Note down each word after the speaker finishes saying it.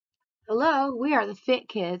Hello, we are the Fit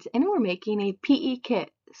Kids and we're making a PE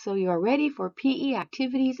kit so you're ready for PE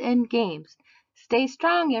activities and games. Stay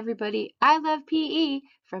strong, everybody. I love PE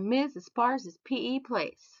from Ms. Esparz's PE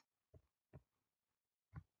Place.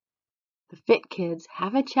 The Fit Kids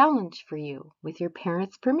have a challenge for you. With your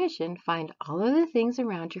parents' permission, find all of the things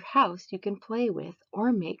around your house you can play with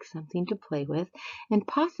or make something to play with and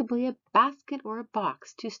possibly a basket or a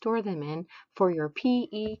box to store them in for your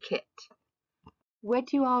PE kit. What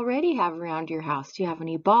do you already have around your house? Do you have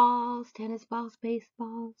any balls, tennis balls,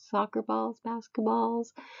 baseballs, soccer balls, basketballs,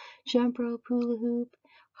 jump rope, hula hoop,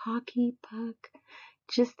 hockey puck?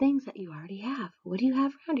 Just things that you already have. What do you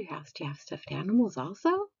have around your house? Do you have stuffed animals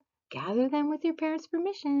also? Gather them with your parents'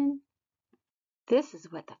 permission. This is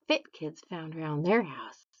what the Fit Kids found around their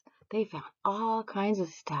house. They found all kinds of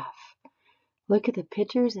stuff. Look at the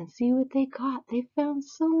pictures and see what they got. They found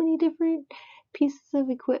so many different pieces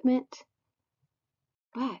of equipment.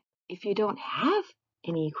 But if you don't have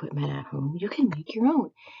any equipment at home, you can make your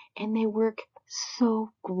own. And they work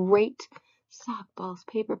so great. Sock balls,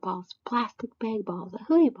 paper balls, plastic bag balls, a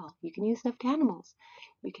hoodie ball. You can use stuffed animals.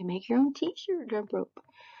 You can make your own t-shirt jump rope.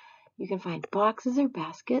 You can find boxes or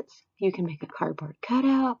baskets. You can make a cardboard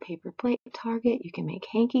cutout, paper plate target. You can make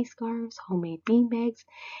hanky scarves, homemade bean bags.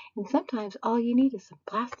 And sometimes all you need is some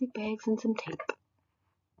plastic bags and some tape.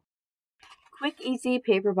 Quick, easy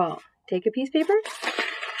paper ball. Take a piece of paper.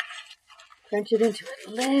 Crunch it into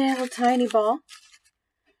a little tiny ball.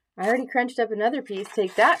 I already crunched up another piece.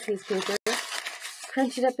 Take that piece of paper,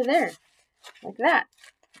 crunch it up in there, like that.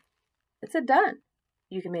 It's done.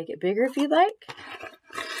 You can make it bigger if you'd like.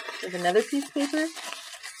 With another piece of paper.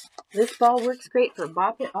 This ball works great for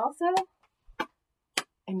bop it also.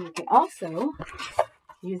 And you can also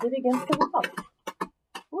use it against the wall.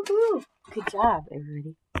 Woohoo! Good job,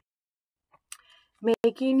 everybody.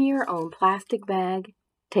 Making your own plastic bag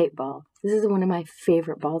tape ball. This is one of my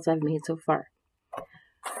favorite balls I've made so far.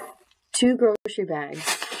 2 grocery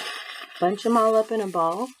bags. Bunch them all up in a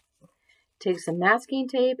ball. Take some masking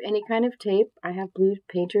tape, any kind of tape. I have blue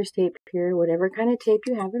painter's tape here, whatever kind of tape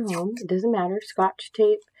you have at home. It doesn't matter. Scotch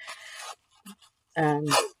tape,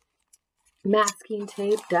 masking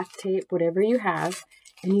tape, duct tape, whatever you have.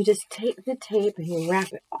 And you just take the tape and you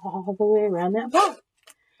wrap it all the way around that ball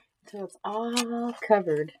until it's all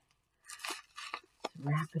covered.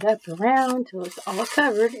 Wrap it up around until it's all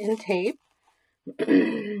covered in tape.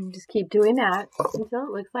 Just keep doing that until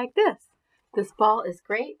it looks like this. This ball is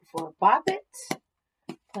great for bop it,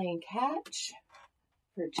 playing catch,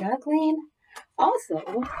 for juggling, also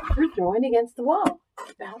for throwing against the wall.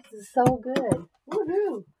 It bounces so good.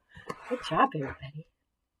 Woohoo! Good job, everybody.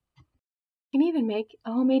 You can even make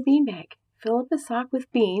a homemade bean bag. Fill up a sock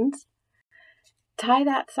with beans. Tie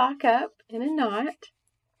that sock up in a knot.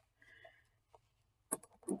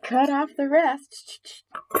 Cut off the rest.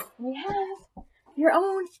 We have your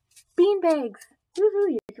own bean bags.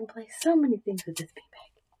 Woohoo! You can play so many things with this bean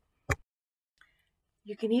bag.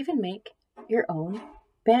 You can even make your own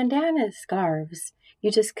bandana scarves. You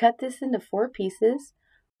just cut this into 4 pieces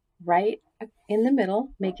right in the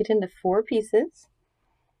middle. Make it into 4 pieces.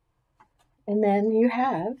 And then you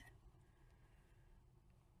have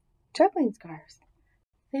juggling scarves.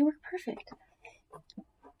 They work perfect.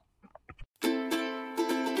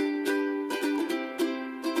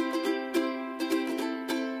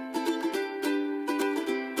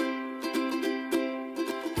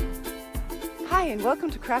 Hi and welcome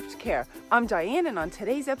to Craft Care. I'm Diane and on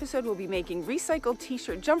today's episode we'll be making recycled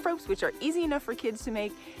t-shirt jump ropes, which are easy enough for kids to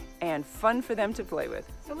make and fun for them to play with.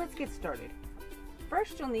 So let's get started.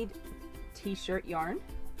 First you'll need t-shirt yarn,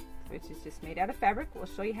 which is just made out of fabric. We'll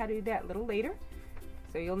show you how to do that a little later.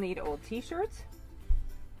 So you'll need old t-shirts,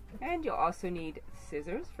 and you'll also need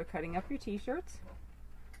scissors for cutting up your t-shirts.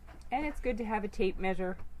 And it's good to have a tape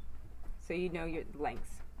measure so you know your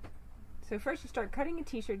lengths. So first you start cutting a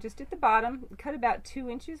t-shirt just at the bottom. Cut about 2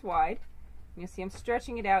 inches wide. You'll see I'm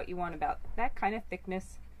stretching it out. You want about that kind of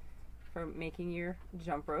thickness for making your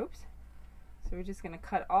jump ropes. So we're just going to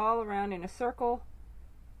cut all around in a circle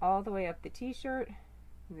all the way up the t-shirt.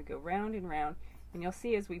 We go round and round. And you'll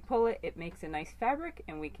see as we pull it, it makes a nice fabric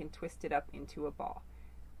and we can twist it up into a ball.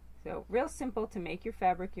 So real simple to make your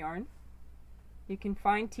fabric yarn. You can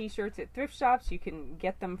find t-shirts at thrift shops. You can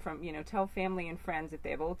get them from, tell family and friends if they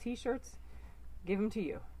have old t-shirts, give them to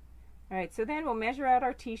you. Alright, so then we'll measure out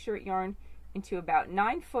our t-shirt yarn into about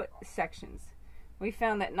 9-foot sections. We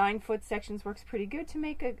found that 9-foot sections works pretty good to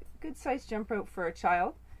make a good sized jump rope for a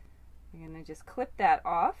child. We're going to just clip that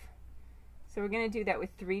off. So we're going to do that with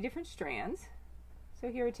 3 different strands. So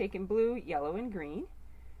here we're taking blue, yellow, and green.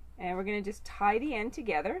 And we're going to just tie the end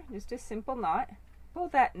together, just a simple knot. pull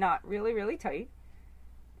that knot really, really tight.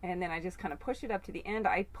 And then I just kind of push it up to the end.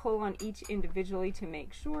 I pull on each individually to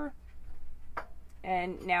make sure.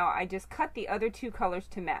 And now I just cut the other two colors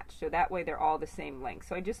to match, so that way they're all the same length.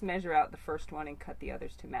 So I just measure out the first one and cut the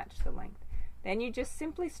others to match the length. Then you just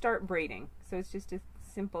simply start braiding. So it's just a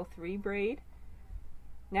simple 3 braid.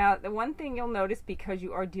 Now the one thing you'll notice, because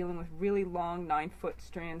you are dealing with really long 9-foot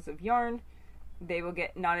strands of yarn, they will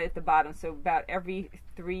get knotted at the bottom. So about every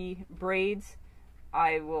 3 braids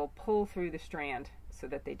I will pull through the strand so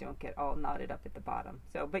that they don't get all knotted up at the bottom.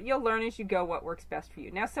 So, but you'll learn as you go what works best for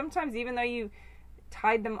you. Now sometimes, even though you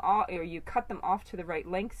tied them off or you cut them off to the right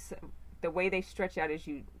lengths, the way they stretch out as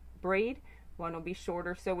you braid, one will be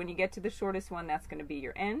shorter. So when you get to the shortest one, that's going to be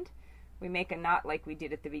your end. We make a knot like we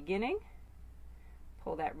did at the beginning.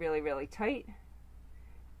 Pull that really, really tight.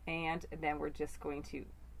 And then we're just going to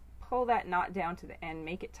pull that knot down to the end,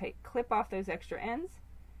 make it tight, clip off those extra ends,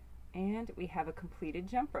 and we have a completed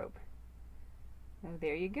jump rope. Now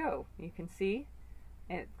there you go. You can see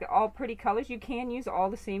all pretty colors. You can use all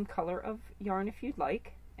the same color of yarn if you'd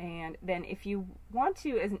like. And then if you want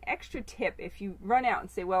to, as an extra tip, if you run out and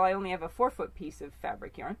say, well, I only have a 4-foot piece of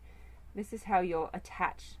fabric yarn, this is how you'll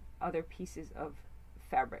attach other pieces of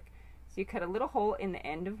fabric. So you cut a little hole in the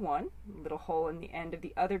end of one, a little hole in the end of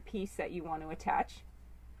the other piece that you want to attach.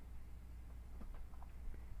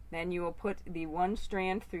 Then you will put the one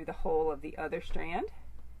strand through the hole of the other strand.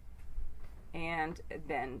 And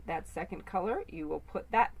then that second color, you will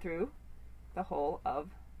put that through the hole of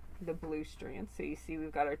the blue strand. So you see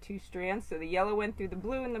we've got our 2 strands. So the yellow went through the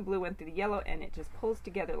blue and the blue went through the yellow, and it just pulls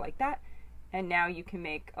together like that. And now you can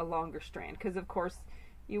make a longer strand, because of course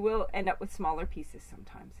you will end up with smaller pieces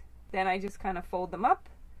sometimes. Then I just kind of fold them up.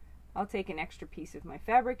 I'll take an extra piece of my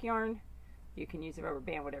fabric yarn. You can use a rubber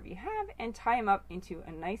band, whatever you have, and tie them up into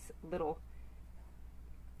a nice little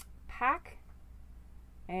pack.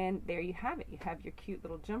 And there you have it. You have your cute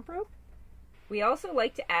little jump rope. We also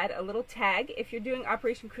like to add a little tag. If you're doing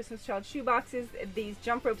Operation Christmas Child shoeboxes, these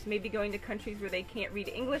jump ropes may be going to countries where they can't read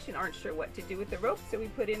English and aren't sure what to do with the rope, so we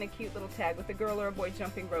put in a cute little tag with a girl or a boy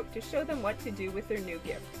jumping rope to show them what to do with their new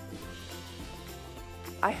gift.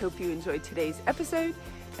 I hope you enjoyed today's episode,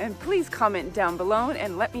 and please comment down below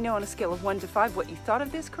and let me know on a scale of 1 to 5 what you thought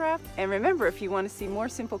of this craft. And remember, if you want to see more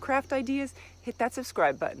simple craft ideas, hit that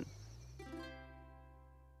subscribe button.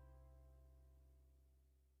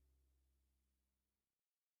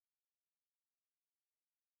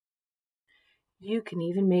 You can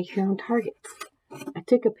even make your own targets. I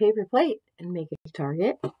took a paper plate and made a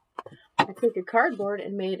target. I took a cardboard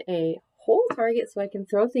and made a whole target so I can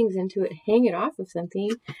throw things into it, hang it off of something.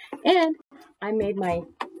 And I made my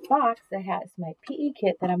box that has my PE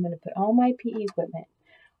kit that I'm going to put all my PE equipment.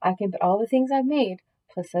 I can put all the things I've made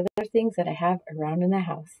plus other things that I have around in the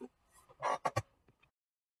house.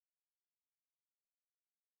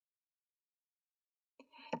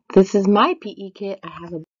 This is my PE kit. I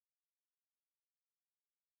have a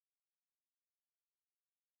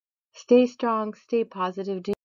Stay strong, stay positive.